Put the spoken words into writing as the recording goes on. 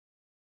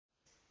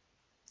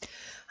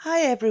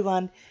Hi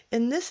everyone,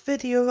 in this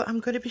video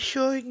I'm going to be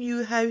showing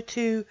you how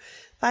to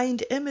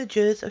find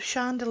images of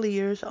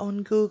chandeliers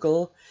on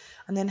Google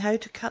and then how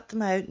to cut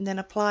them out and then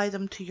apply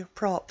them to your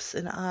props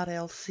in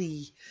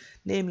RLC,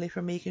 namely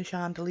for making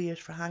chandeliers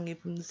for hanging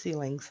from the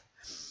ceilings.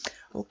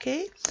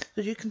 Okay,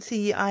 as you can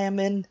see I am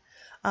in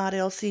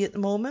RLC at the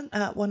moment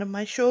at one of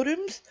my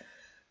showrooms.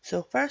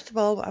 So first of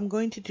all what I'm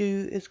going to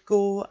do is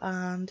go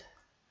and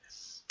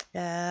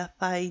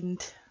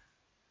find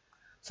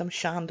some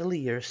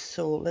chandeliers.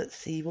 So let's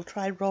see, we'll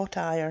try wrought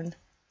iron.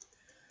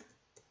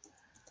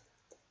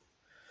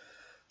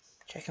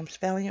 Check I'm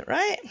spelling it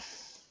right.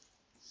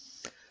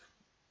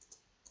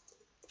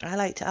 I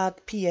like to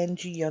add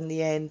PNG on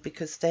the end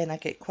because then I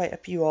get quite a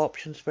few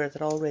options where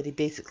they're already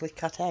basically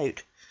cut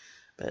out.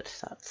 But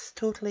that's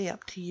totally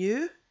up to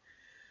you.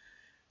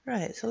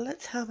 Right, so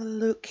let's have a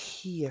look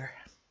here.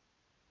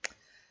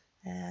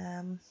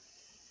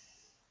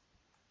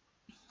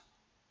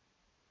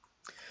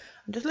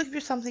 I'm just looking for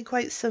something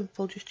quite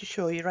simple just to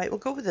show you. Right, we'll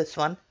go with this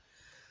one.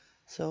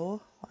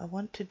 So what I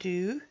want to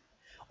do,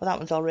 well, that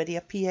one's already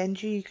a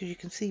PNG because you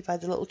can see by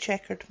the little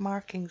checkered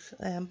markings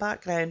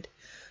background.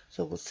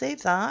 So we'll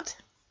save that.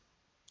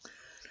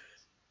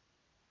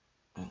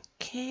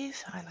 Okay,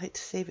 so I like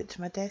to save it to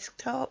my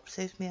desktop,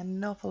 saves me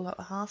an awful lot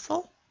of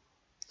hassle.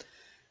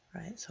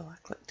 Right, so I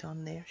clicked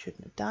on there,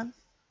 shouldn't have done.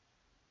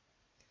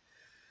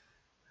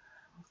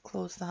 I'll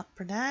close that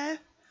for now.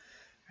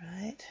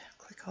 Right,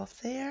 click off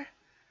there,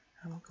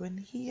 and we'll go in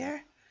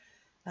here,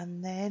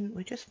 and then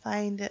we just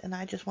find it, and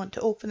I just want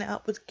to open it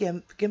up with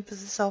GIMP. GIMP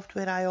is the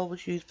software I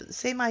always use, but the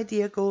same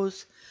idea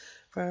goes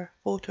for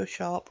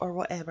Photoshop or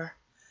whatever.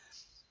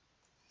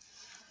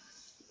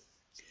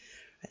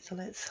 Right, so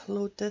let's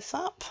load this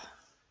up.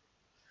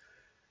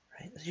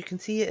 Right, as you can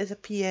see it is a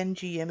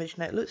PNG image.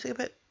 Now it looks a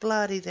bit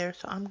blurry there,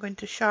 so I'm going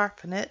to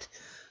sharpen it.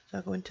 So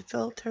I go into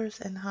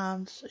Filters,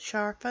 Enhance,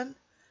 Sharpen,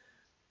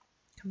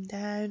 come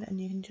down and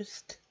you can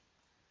just,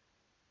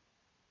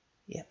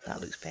 yep,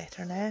 that looks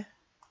better now.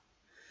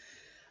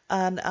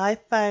 And I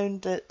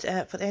found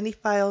that for any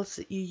files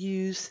that you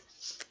use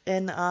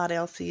in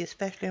RLC,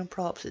 especially on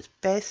props, it's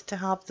best to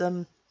have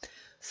them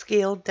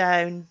scaled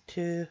down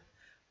to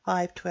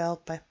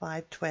 512 by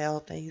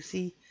 512. Now you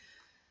see,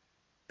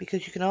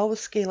 because you can always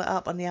scale it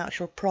up on the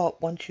actual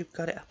prop once you've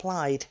got it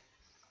applied.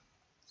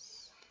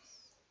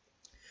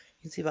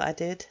 You can see what I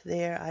did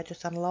there. I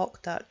just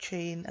unlocked that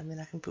chain and then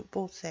I can put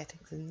both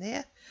settings in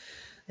there.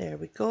 There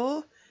we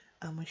go.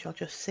 And we shall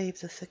just save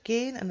this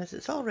again. And as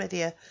it's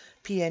already a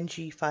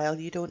PNG file,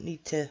 you don't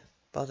need to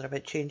bother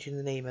about changing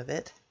the name of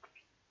it.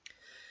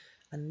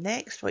 And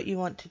next, what you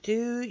want to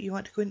do, you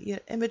want to go into your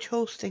image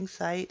hosting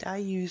site. I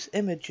use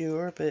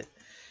Imgur, but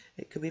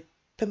it could be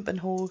Pimpin'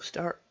 Host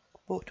or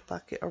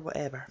Photobucket or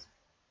whatever.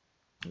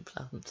 Oops,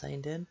 I haven't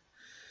signed in.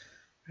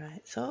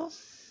 Right, so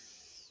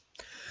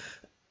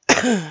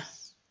I'm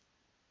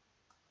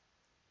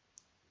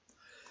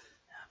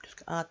just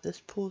going to add this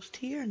post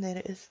here, and there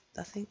it is.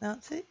 I think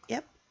that's it.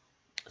 Yep.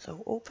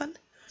 So open.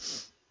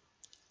 It's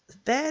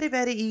very,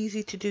 very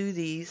easy to do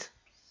these.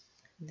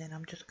 And then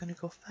I'm just going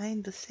to go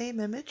find the same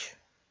image.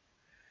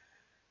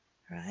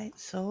 Right,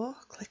 so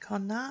click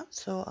on that.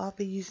 So I'll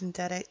be using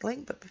direct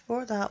link, but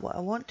before that, what I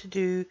want to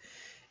do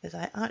is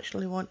I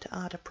actually want to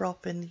add a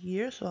prop in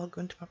here. So I'll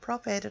go into my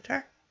prop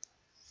editor.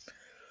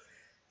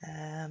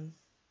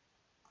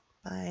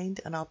 Find,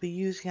 and I'll be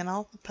using an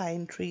alpha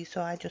pine tree,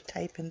 so I just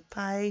type in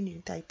pine, you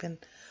can type in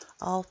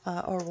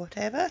alpha or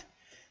whatever,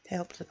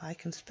 helps if I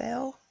can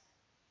spell.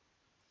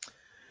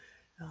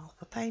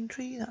 Alpha pine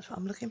tree, that's what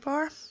I'm looking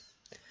for,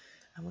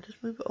 and we'll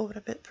just move it over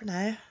a bit for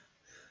now,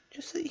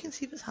 just so you can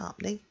see what's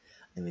happening.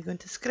 Then we go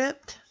into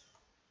script,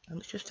 and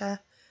it's just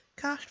a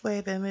cached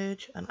web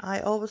image, and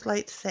I always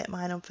like to set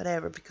mine on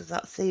forever because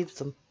that saves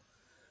them.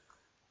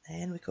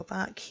 Then we go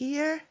back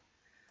here,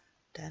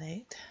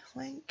 direct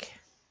link,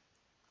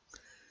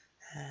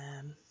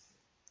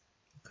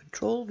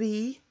 Control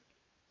V,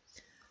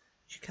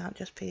 you can't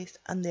just paste,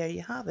 and there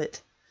you have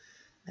it.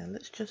 Now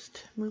let's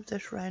just move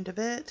this around a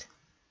bit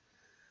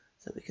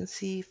so we can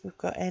see if we've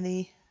got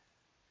any.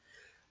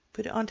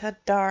 Put it onto a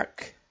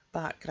dark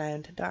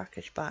background, a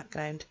darkish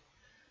background,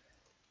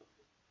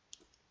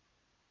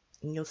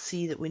 and you'll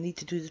see that we need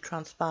to do the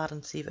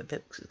transparency of it a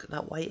bit because it's got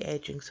that white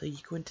edging. So you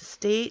go into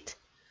state,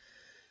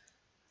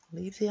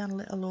 leave the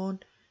unlit alone,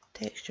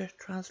 texture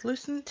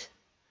translucent,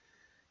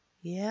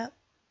 yep.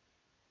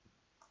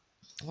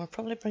 We'll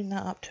probably bring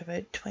that up to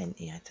about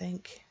 20, I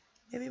think,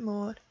 maybe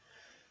more.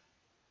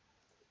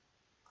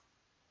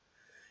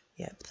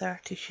 Yep,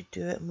 30 should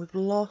do it, and we've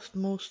lost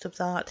most of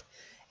that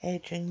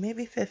edging,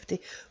 maybe 50.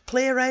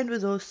 Play around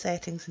with those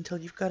settings until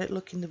you've got it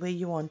looking the way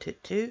you want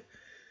it to,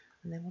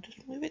 and then we'll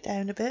just move it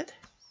down a bit.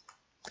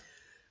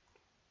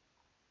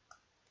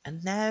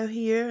 And now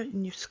here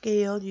in your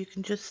scale, you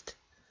can just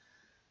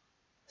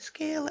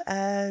scale it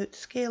out,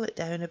 scale it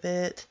down a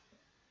bit,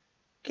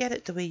 get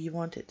it the way you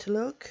want it to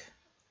look.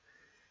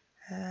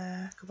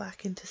 Go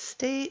back into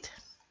state,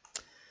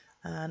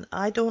 and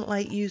I don't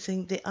like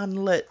using the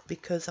unlit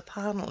because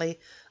apparently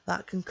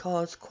that can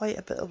cause quite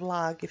a bit of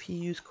lag if you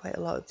use quite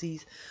a lot of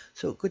these.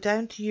 So go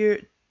down to your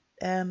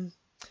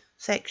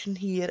section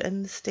here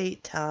in the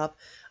State tab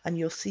and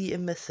you'll see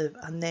emissive,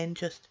 and then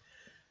just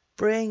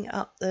bring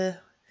up the,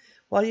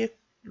 while you're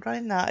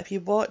running that, if you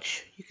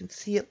watch, you can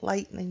see it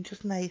lightening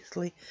just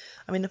nicely.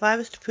 I mean, if I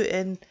was to put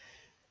in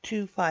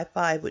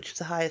 255, which is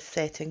the highest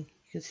setting,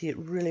 you can see it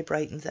really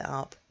brightens it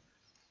up.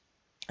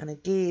 And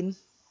again,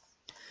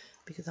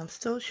 because I'm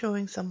still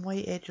showing some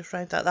white edges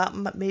around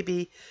that may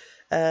be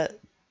the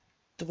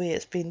way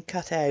it's been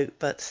cut out,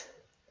 but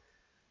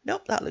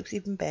nope, that looks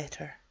even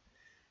better.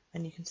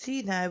 And you can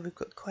see now we've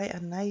got quite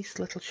a nice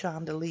little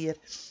chandelier,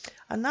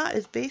 and that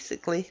is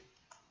basically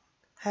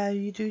how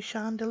you do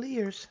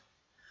chandeliers.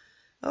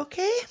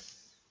 Okay.